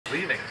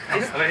leaving. I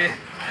mean,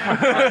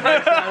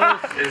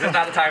 is it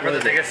not the time for the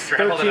biggest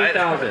straddle tonight?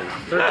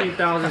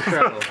 13,000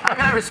 straddle. I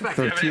gotta respect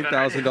it.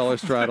 $13,000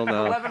 straddle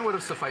now. 11 would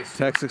have sufficed.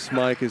 Texas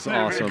Mike is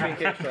awesome. How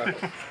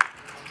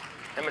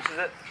much is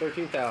it?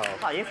 13,000.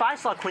 Oh, if I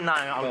saw Queen 9,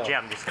 I would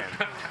jam this game.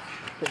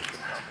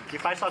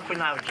 If I saw Queen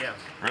 9, I would jam.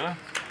 Really?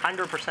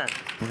 100%.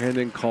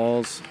 Brandon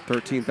calls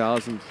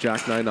 13,000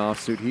 Jack 9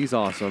 offsuit. He's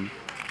awesome.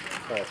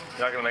 You're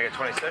not gonna make it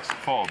 26?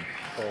 Fold.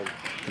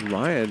 And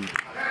Ryan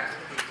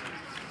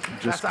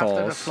just That's after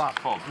the calls.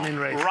 flop. Min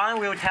raise. Ryan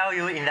will tell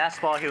you in that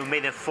spot he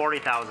made it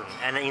 40,000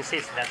 and then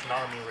insist that's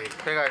not a min raise.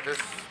 Hey guys, this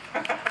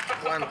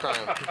one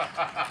time.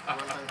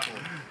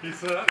 He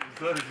said it.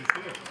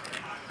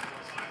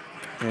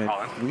 And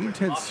Queen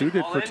 10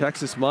 suited for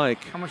Texas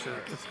Mike. How much is it?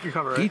 You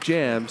cover He it.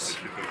 jams.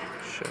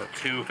 Shit.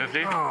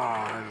 250? Oh,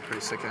 I have a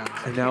pretty sick hand.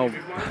 And now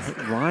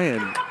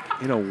Ryan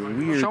in a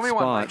weird Show me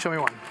one, spot. Mike. Show me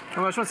one. I just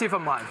want to see if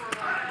I'm live.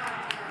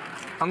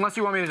 Unless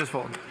you want me to just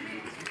fold.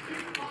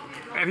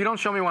 If you don't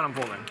show me one, I'm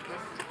folding.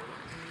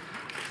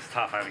 It's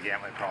tough. I have a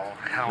gambling problem.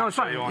 No, it's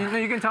fine.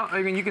 You can tell.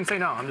 I mean, you can say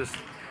no. I'm just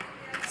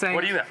saying.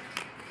 What do you have?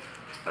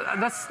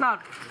 That's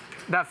not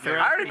that fair.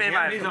 I already made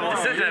my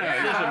decision.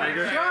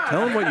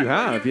 Tell him what you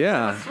have,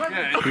 yeah.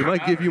 He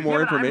might give you more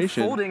Yeah, but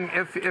information. I'm folding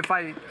if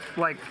I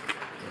like.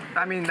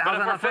 I mean, how's But that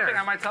if we're not fair?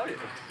 flipping, I might tell you.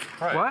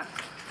 What?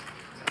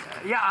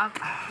 Yeah,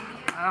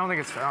 I don't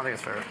think it's fair. I don't think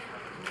it's fair.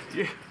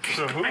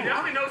 So who?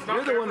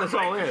 You're the one that's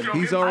all in.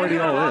 He's already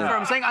all in.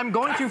 I'm saying I'm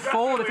going to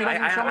fold if he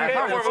doesn't show me a I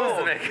have card. four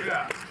That's moves to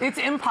it. make. It's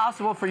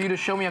impossible for you to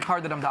show me a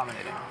card that I'm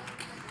dominating.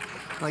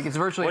 Like, it's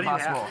virtually What do you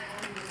have? impossible.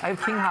 I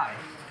have king high.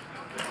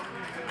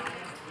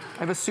 I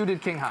have a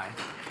suited king high.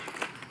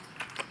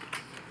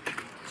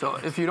 So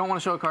if you don't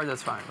want to show a card,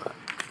 that's fine. But.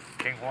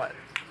 King what?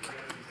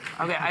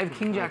 Okay, I have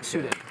king jack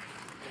suited.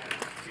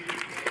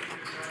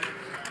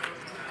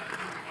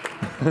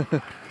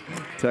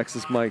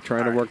 Texas Mike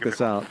trying to work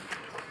this out.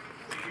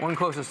 One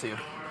closest to you.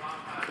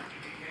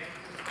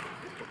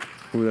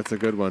 Ooh, that's a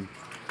good one.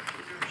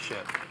 Shit.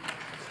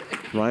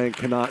 Ryan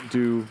cannot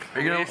do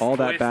Are you gonna? all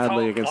that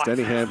badly against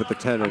any hand with the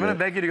 10 I'm in gonna it.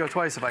 beg you to go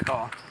twice if I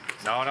call.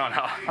 No. I'm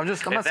not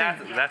saying.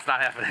 That's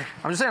not happening.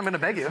 I'm just saying I'm gonna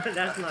beg you.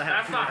 That's not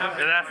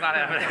happening. That's not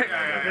happening.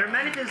 There are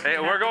many things. Hey,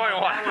 we're going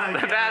one.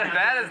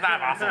 That is not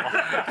possible.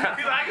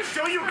 I can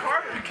show you a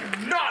card, but you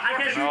cannot. I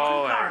can shoot No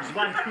two way. cards.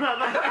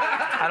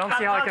 I don't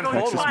see how I can fold.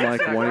 Texas if I see Mike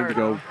that wanting card. to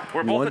go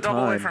We're both one a double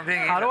away time. from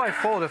being How do even. I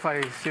fold if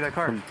I see that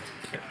card?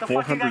 The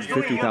fuck you guys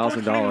doing? You're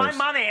torturing my $450,000.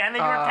 money and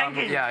then you're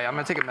tanking. Yeah, I'm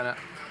gonna take a minute.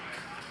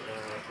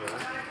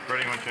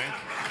 Ready, you want to change?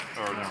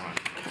 Or never mind.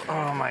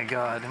 Oh my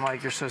god,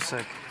 Mike, you're so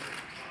sick.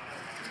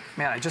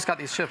 Man, I just got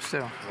these chips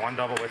too. One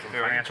double away from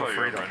Here, I can financial tell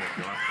you freedom. right if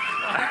you want.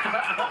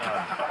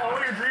 All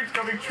your dreams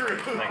coming true.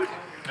 Thanks.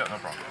 Yeah, no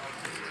problem.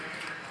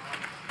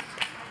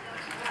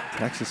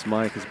 Texas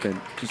Mike has been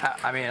just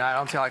I mean, I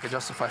don't see how I could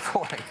justify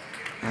folding.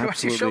 Why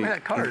don't you show me absolutely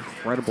that card?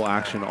 incredible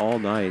action all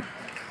night.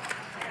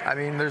 I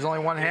mean, there's only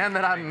one hand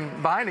that I'm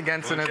behind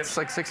against, and it's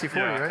like 60-40,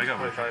 Yeah, I right? got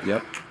my try.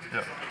 Yep.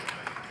 Yeah.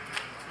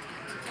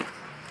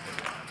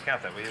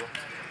 Count that, will you?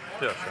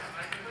 Yeah, sure.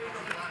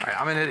 All right,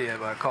 I'm an idiot,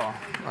 but call.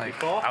 Like,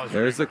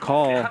 There's the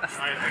call.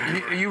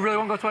 you really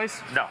won't go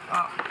twice? No.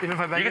 Even if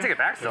I beg You can take it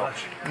back still.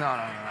 No.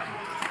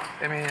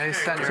 I mean, I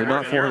send So your.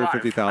 not You're alive. I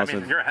 450,000.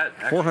 mean, you're ahead.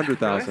 actually.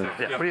 400,000. What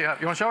do you have?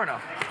 You want to show or no?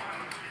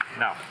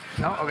 No.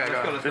 No? Okay,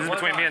 go. This is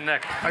between me and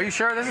Nick. Are you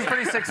sure? This is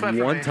pretty sick sweat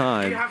for One me.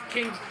 time.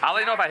 I'll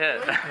let you know if I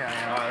hit.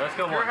 Yeah. Let's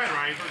go one.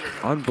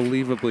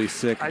 Unbelievably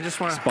sick I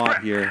just wanna-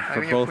 spot here I for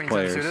think both queen 10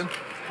 players. suited.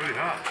 Pretty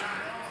hot.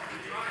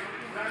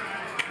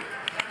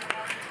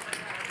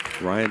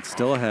 Ryan's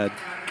still ahead.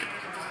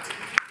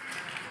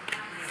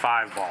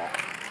 5 ball.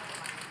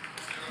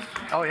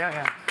 Oh,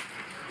 yeah.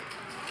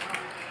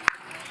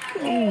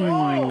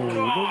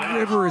 The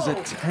river is a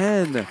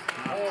 10.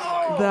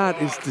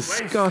 That is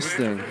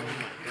disgusting.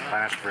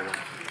 Financial freedom.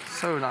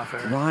 So not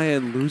fair.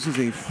 Ryan loses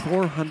a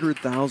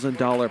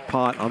 $400,000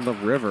 pot on the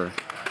river.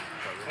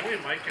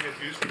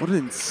 What an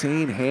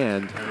insane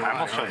hand. I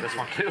almost showed this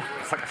one too.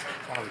 It's like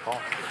one of the calls.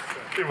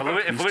 But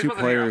Louis, if These Louis two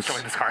wasn't here, I'm players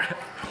showing this card.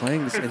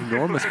 playing this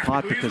enormous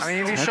pot because I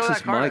mean, if you show Texas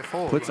that card, I Mike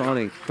fold. puts on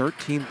a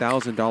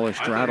 $13,000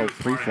 straddle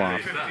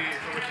pre-flop.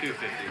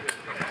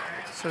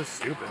 So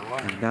stupid. Why?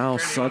 And now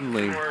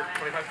suddenly,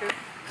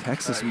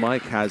 Texas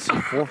Mike has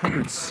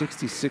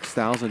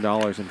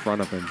 $466,000 in front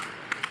of him.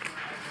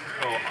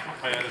 Oh,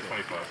 I added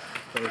 25.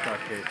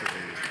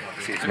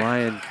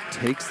 Ryan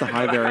takes the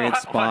high variance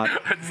spot, To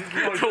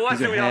what He's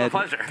do we all the ahead.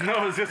 pleasure?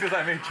 No, it's just because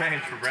I made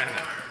change for Brandon.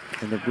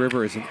 and the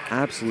river is an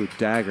absolute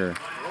dagger.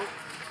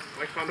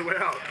 Mike found a way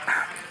out.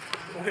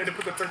 Only had to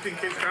put the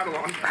 13K straddle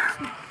on.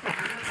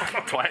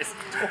 Twice.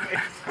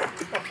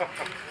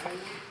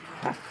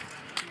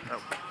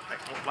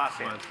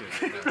 Last one.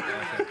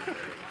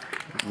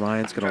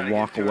 Ryan's going to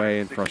walk away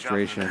in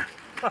frustration.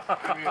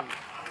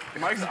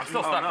 I'm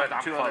still stuck but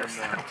I'm close.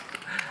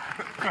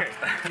 Okay,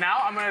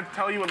 now I'm going to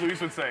tell you what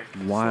Luis would say.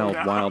 Wild,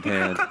 wild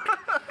hand.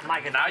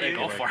 Mike, Now you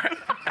go for it.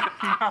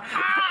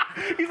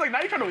 He's like, now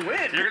you're trying to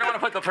win. You're going to want to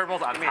put the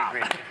purples on top.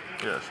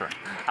 Yeah, sure.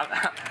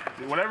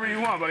 Whatever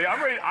you want, buddy.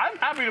 I'm ready. I'm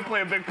happy to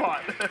play a big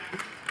pot.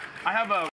 I have a